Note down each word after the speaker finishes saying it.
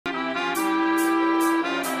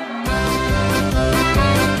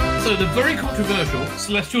so the very controversial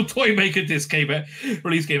Celestial Toymaker disc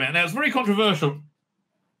release came out. Now it's very controversial.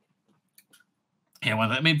 Yeah, well,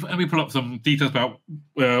 let me pull up some details about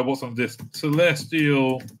what's on this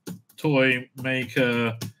Celestial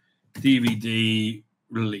Toymaker DVD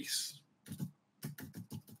release.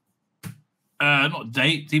 Not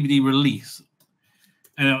date, DVD release,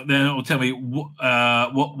 and then it will tell me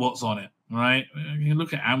what's on it. Right? You can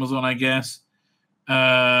look at Amazon, I guess.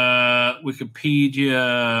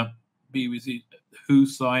 Wikipedia, BBC, Who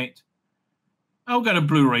site. I'll go to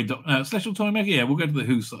Blu-ray. Celestial Toymaker. Yeah, we'll go to the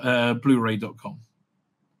Who Blu-ray.com.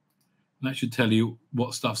 That should tell you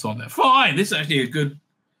what stuff's on there. Fine. This is actually a good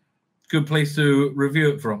place to review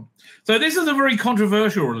it from. So this is a very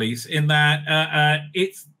controversial release in that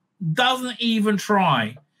it doesn't even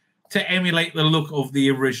try to emulate the look of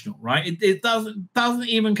the original, right? It doesn't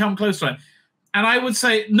even come close to it. And I would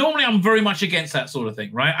say normally I'm very much against that sort of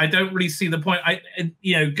thing, right? I don't really see the point.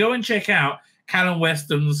 Go and check out Callum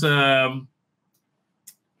Weston's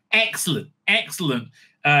excellent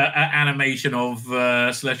animation of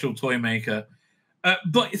Celestial Toymaker.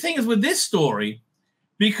 But the thing is, with this story,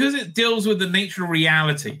 because it deals with the nature of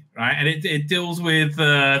reality, right, and it deals with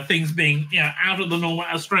things being out of the normal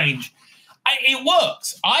and strange, it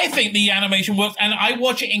works. I think the animation works, and I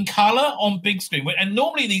watch it in color on big screen. And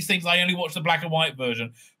normally these things I only watch the black and white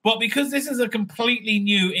version, but because this is a completely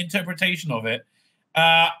new interpretation of it,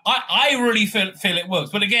 I really feel it works.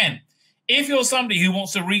 But again, if you're somebody who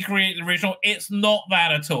wants to recreate the original, it's not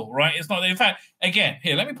that at all, right? It's not. In fact, again,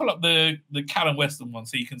 here, let me pull up the Callum Weston one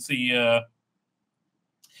so you can see.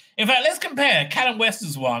 In fact, let's compare Callum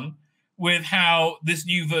Weston's one with how this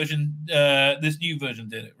new version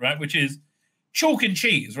did it, right? Which is chalk and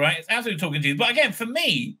cheese, right? It's absolutely chalk and cheese. But again, for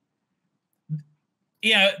me,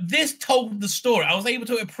 this told the story. I was able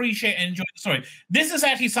to appreciate and enjoy the story. This is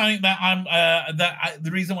actually something that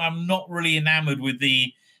the reason why I'm not really enamored with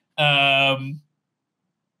the the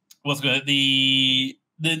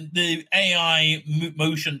AI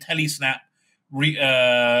motion telesnap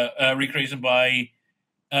recreation by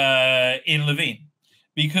Ian Levine,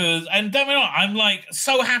 because, and don't get me wrong, I'm like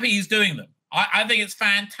so happy he's doing them. I think it's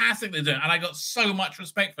fantastic they're doing it, and I got so much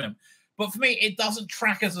respect for him. But for me, it doesn't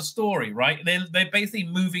track as a story, right? They're basically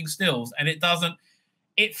moving stills, and it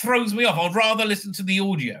throws me off. I'd rather listen to the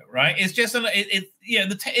audio, right? It's just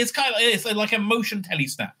it's like a motion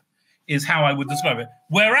telesnap is how I would describe it.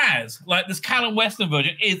 Whereas, like this Callum Weston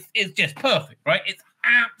version is just perfect, right? It's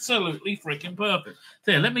absolutely freaking perfect.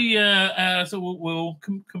 So yeah, let me we'll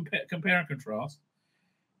compare and contrast.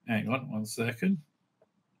 Hang on 1 second.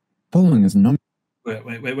 Following is number.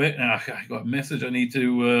 Wait. I got a message I need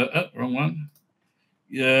to wrong one.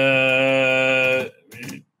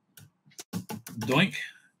 Doink.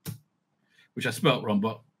 Which I spelt wrong,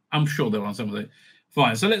 but I'm sure they're on some of it.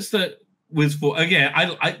 Fine. So let's start with again.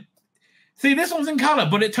 I see this one's in color,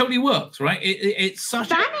 but it totally works, right? It's such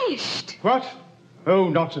vanished. What? Oh,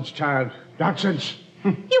 nonsense, child. Nonsense.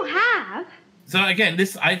 You have. So again,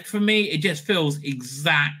 for me, it just feels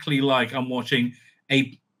exactly like I'm watching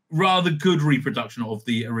a rather good reproduction of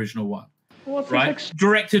the original one. Right?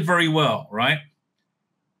 Directed very well, right?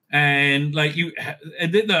 And like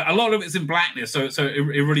a lot of it's in blackness, so it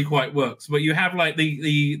really quite works. But you have like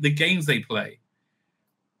the games they play.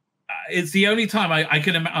 It's the only time I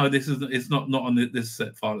can imagine. Oh, it's not on this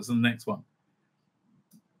set file. It's on the next one.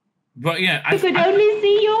 But yeah, I could only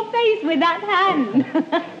see your face with that hand.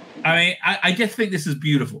 I mean, I just think this is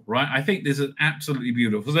beautiful, right? I think this is absolutely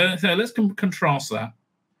beautiful. So let's contrast that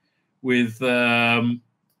with the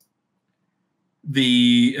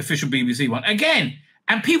official BBC one again.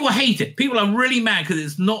 And people hate it. People are really mad because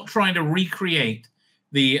it's not trying to recreate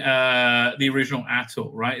the original at all,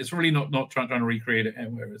 right? It's really not trying to recreate it.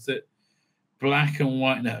 And where is it? Black and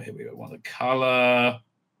white. No, here we go. One the color.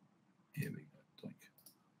 Here we go.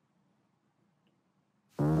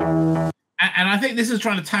 And I think this is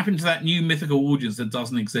trying to tap into that new mythical audience that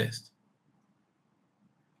doesn't exist.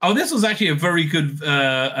 Oh, this was actually a very good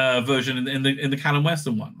version in the Callum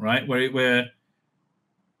Weston one, right?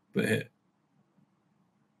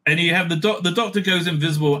 And you have the doctor goes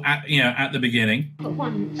invisible at the beginning. But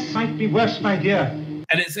one might be worse, my dear.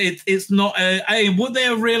 And it's not. Would they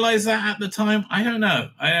have realized that at the time? I don't know.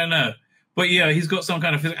 But yeah, he's got some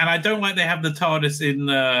kind of. And I don't like they have the TARDIS in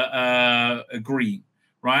green.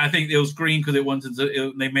 Right, I think it was green because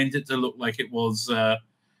they meant it to look like it was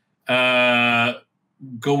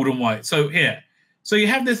gold and white. So here, so you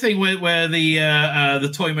have this thing where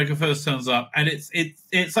the Toymaker first turns up, and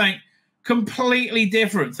it's like completely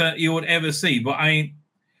different that you would ever see. But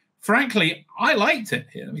frankly, I liked it.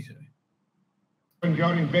 Here, let me show you.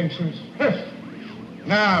 Johnny Benson's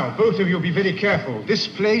Now, both of you be very careful. This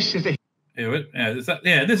place is a... This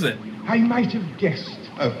is it. I might have guessed.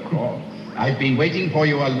 Of course. I've been waiting for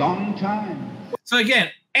you a long time. So again,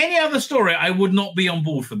 any other story, I would not be on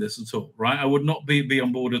board for this at all, right? I would not be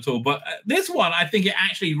on board at all. But this one, I think it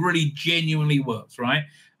actually really genuinely works, right?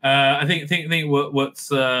 I think it works.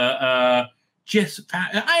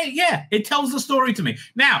 It tells the story to me.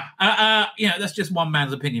 Now, that's just one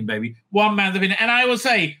man's opinion, baby. One man's opinion, and I will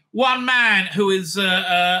say one man who is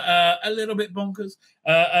a little bit bonkers,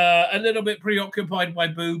 a little bit preoccupied by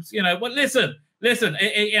boobs. But listen.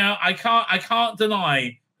 I can't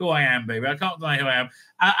deny who I am, baby. I can't deny who I am.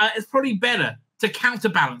 It's probably better to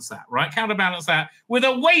counterbalance that, right? Counterbalance that with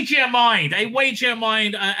a weightier mind,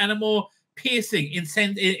 and a more piercing,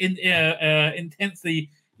 intensely,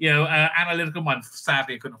 analytical mind.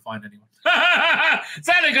 Sadly, I couldn't find anyone.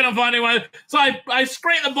 So I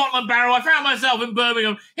scraped the bottom and barrel. I found myself in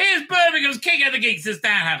Birmingham. Here's Birmingham's King of the Geeks. It's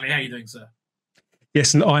Dan Hadley. How are you doing, sir?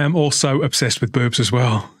 Yes, and I am also obsessed with boobs as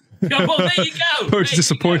well. Well, there you go. Sorry to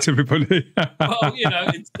disappoint everybody. Well,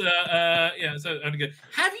 it's so only good.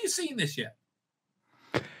 Have you seen this yet?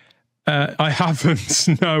 I haven't.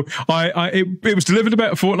 No, it was delivered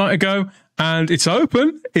about a fortnight ago, and it's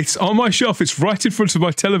open. It's on my shelf. It's right in front of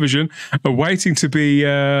my television, waiting to be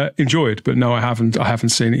enjoyed. But no, I haven't. I haven't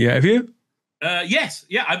seen it yet. Have you? Yes.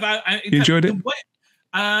 Yeah. You enjoyed it?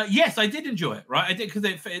 Yes, I did enjoy it. Right, I did because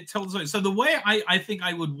it tells the story. So the way I think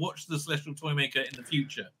I would watch the Celestial Toymaker in the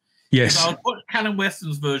future. Yes. I would watch Callum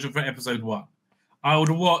Weston's version for episode 1. I would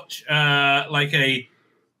watch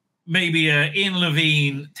maybe a Ian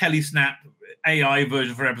Levine Telesnap AI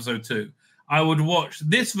version for episode 2. I would watch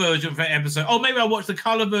this version for episode... Oh, maybe I'll watch the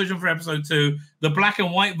color version for episode 2, the black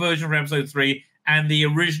and white version for episode 3, and the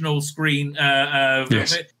original screen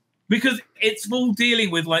version. Because it's all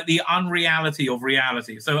dealing with like the unreality of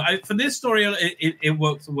reality. So for this story, it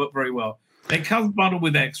worked very well. It comes bundled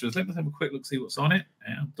with extras. Let's have a quick look, see what's on it.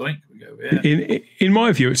 Yeah, doink, we go. Yeah. In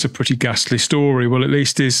my view, it's a pretty ghastly story. Well, at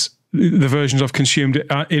least is the versions I've consumed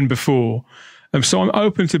it in before. So I'm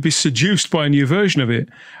open to be seduced by a new version of it.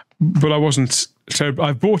 But I wasn't. So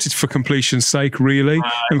I've bought it for completion's sake, really,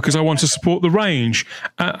 and because I want to support the range.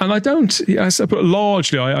 And I don't. But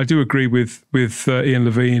largely, I do agree with Ian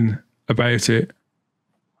Levine about it.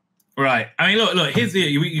 Right. I mean, look. Here's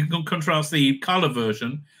you can contrast the color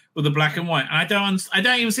version with the black and white. I don't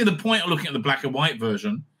even see the point of looking at the black and white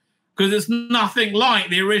version because it's nothing like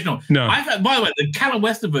the original. No. By the way, the Callum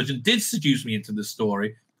Weston version did seduce me into this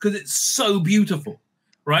story because it's so beautiful,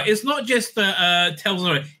 right? It's not just tells a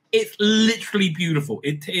story. It's literally beautiful.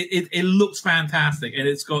 It looks fantastic, and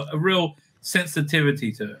it's got a real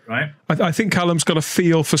sensitivity to it, right? I think Callum's got a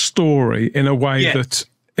feel for story in a way that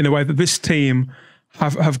this team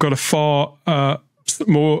have got a far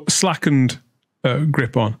more slackened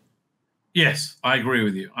grip on. Yes, I agree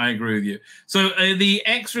with you. So the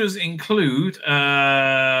extras include you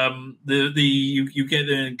get it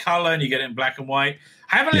in color and you get it in black and white.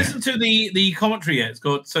 I haven't listened to the commentary yet.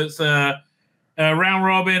 It's round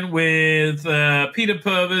robin with Peter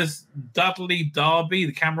Purvis, Dudley Darby,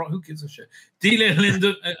 the camera. Who gives a shit? Delia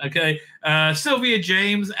Linden, okay, Sylvia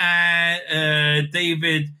James and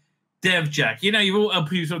David Devjack. You've all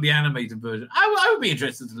produced the animated version. I would be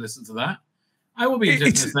interested to listen to that. I will be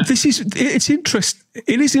interested.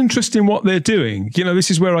 It is interesting what they're doing. This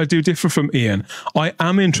is where I do differ from Ian. I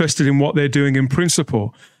am interested in what they're doing in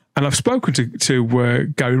principle. And I've spoken to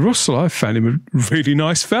Gary Russell. I found him a really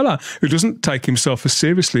nice fella who doesn't take himself as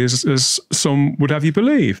seriously as some would have you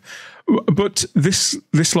believe. But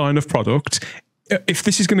this line of product, if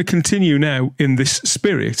this is going to continue now in this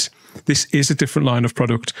spirit, this is a different line of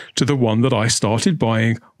product to the one that I started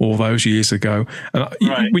buying all those years ago. And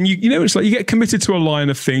when it's like you get committed to a line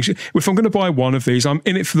of things. If I'm going to buy one of these, I'm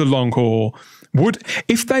in it for the long haul.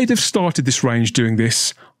 If they'd have started this range doing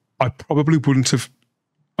this, I probably wouldn't have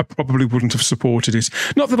supported it.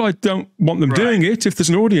 Not that I don't want them doing it if there's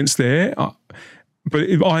an audience there, but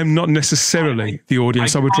I'm not necessarily the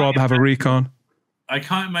audience. I would rather have a recon. I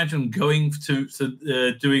can't imagine going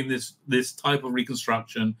to doing this type of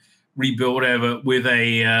reconstruction, rebuild, whatever, with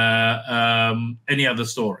a any other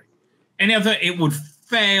story. It would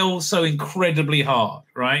fail so incredibly hard,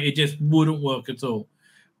 right? It just wouldn't work at all.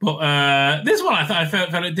 But this one, I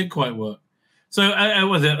felt it did quite work. So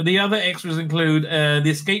the other extras include the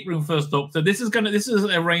Escape Room First Doctor. This is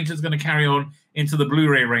a range that's going to carry on into the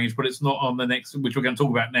Blu-ray range, but it's not on the next, which we're going to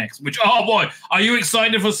talk about next. Which, oh boy, are you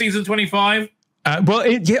excited for season 25?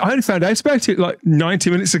 Yeah, I only found out about it like 90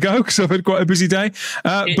 minutes ago because I've had quite a busy day.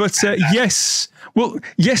 Yes. Well,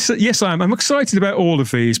 yes, I am. I'm excited about all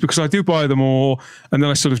of these because I do buy them all and then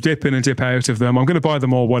I sort of dip in and dip out of them. I'm going to buy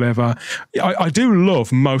them all, whatever. I do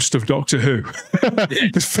love most of Doctor Who.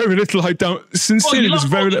 There's very little I don't. Sincerely, there's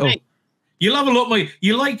very little. You love a lot more.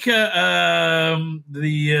 You like you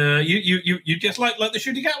just like the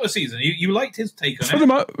Shooting Atlas season. You liked his take on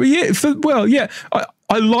it.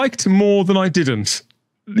 I liked more than I didn't.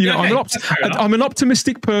 You know, I'm an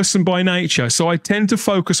optimistic person by nature, so I tend to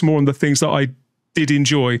focus more on the things that I did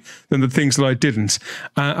enjoy than the things that I didn't.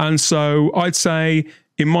 And so I'd say,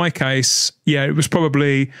 in my case, it was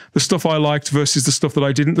probably the stuff I liked versus the stuff that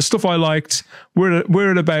I didn't. The stuff I liked,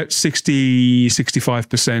 we're at about 60,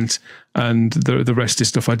 65%, and the rest is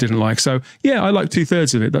stuff I didn't like. So, I like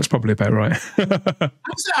 2/3 of it. That's probably about right.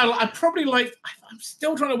 I probably like, I'm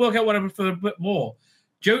still trying to work out what I prefer a bit more.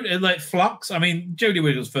 Like Flux, I mean, Jodie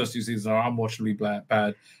Whittaker's first 2 seasons are unwatchably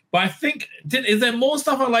bad. But I think, is there more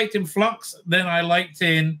stuff I liked in Flux than I liked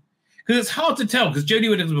in... Because it's hard to tell, because Jodie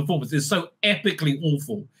Whittaker's performance is so epically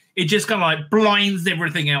awful. It just kind of like blinds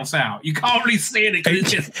everything else out. You can't really see it because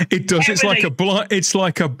it's just... It does. It's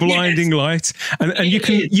like a blinding light. And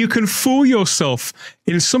you can fool yourself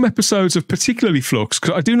in some episodes of particularly Flux,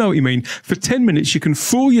 because I do know what you mean. For 10 minutes, you can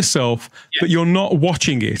fool yourself that you're not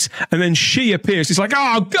watching it. And then she appears. It's like,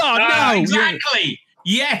 oh, God, no. Exactly.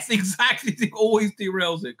 Yes, exactly. It always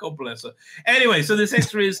derails it. God bless her. Anyway, so this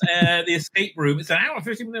extra is the escape room. It's an hour and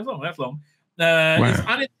 15 minutes long. That's long. It's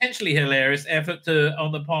unintentionally hilarious effort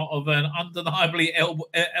on the part of an undeniably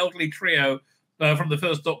elderly trio from the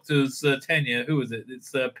first Doctor's tenure. Who is it?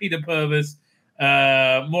 It's Peter Purvis,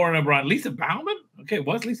 Maureen O'Brien, Lisa Bauman. Okay,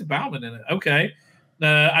 why's Lisa Bauman in it? Okay.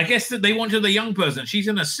 I guess that they wanted a young person. She's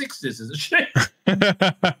in her 60s, isn't she?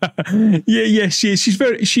 She is.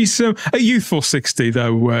 She's a youthful 60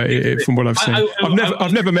 though, from what I've seen.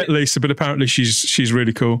 I've never met Lisa, but apparently she's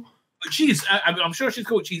really cool. I'm sure she's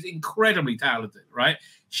cool. She's incredibly talented, right?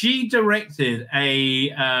 She directed a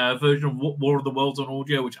version of War of the Worlds on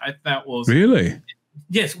audio, which I thought was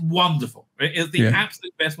yes, wonderful. It's the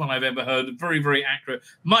absolute best one I've ever heard. Very, very accurate.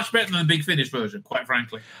 Much better than the Big Finish version, quite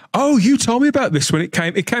frankly. Oh, you told me about this when it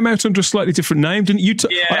came. It came out under a slightly different name, didn't you?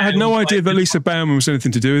 I had no idea that Lisa Bauman was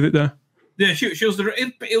anything to do with it there. Yeah, she was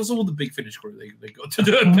it was all the Big Finish crew they got to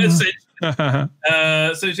do a message.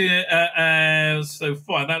 So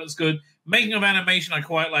fine, that was good. Making of animation, I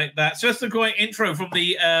quite like that. So that's the great intro from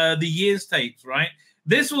the Years tapes, right?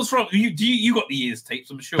 This was from you got the Years tapes,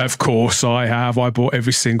 I'm sure. Of course I have. I bought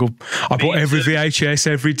every VHS,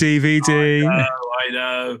 every DVD. I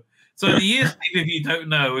know. So the Years tape, if you don't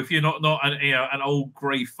know, if you're not an old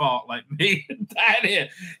grey fart like me and Dad here,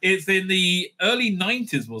 it's in the early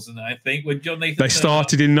 90s, wasn't it? I think when John Nathan. They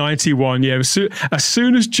started in 91. Yeah, as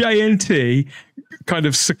soon as JNT kind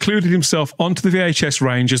of secluded himself onto the VHS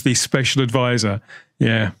range as the special advisor.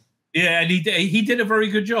 Yeah. Yeah, and he did a very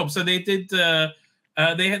good job. So they did.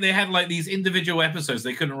 They had like these individual episodes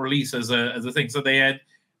they couldn't release as a thing. So they had.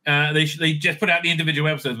 They just put out the individual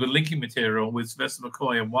episodes with linking material with Sylvester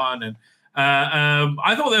McCoy and one, and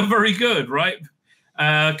I thought they were very good, right?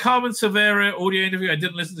 Carmen Severa audio interview I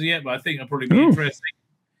didn't listen to yet, but I think it'll probably be interesting.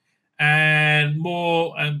 And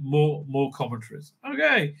more commentaries.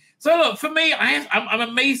 Okay, so look, for me, I'm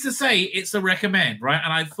amazed to say it's a recommend, right?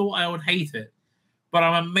 And I thought I would hate it, but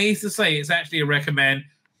I'm amazed to say it's actually a recommend.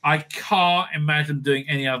 I can't imagine doing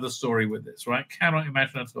any other story with this, right? Cannot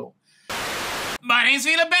imagine at all. My name's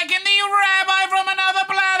Tzvi Lebetkin, the Rabbi from another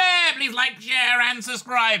planet. Please like, share, and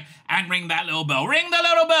subscribe, and ring that little bell. Ring the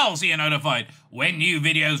little bell so you're notified when new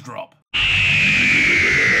videos drop.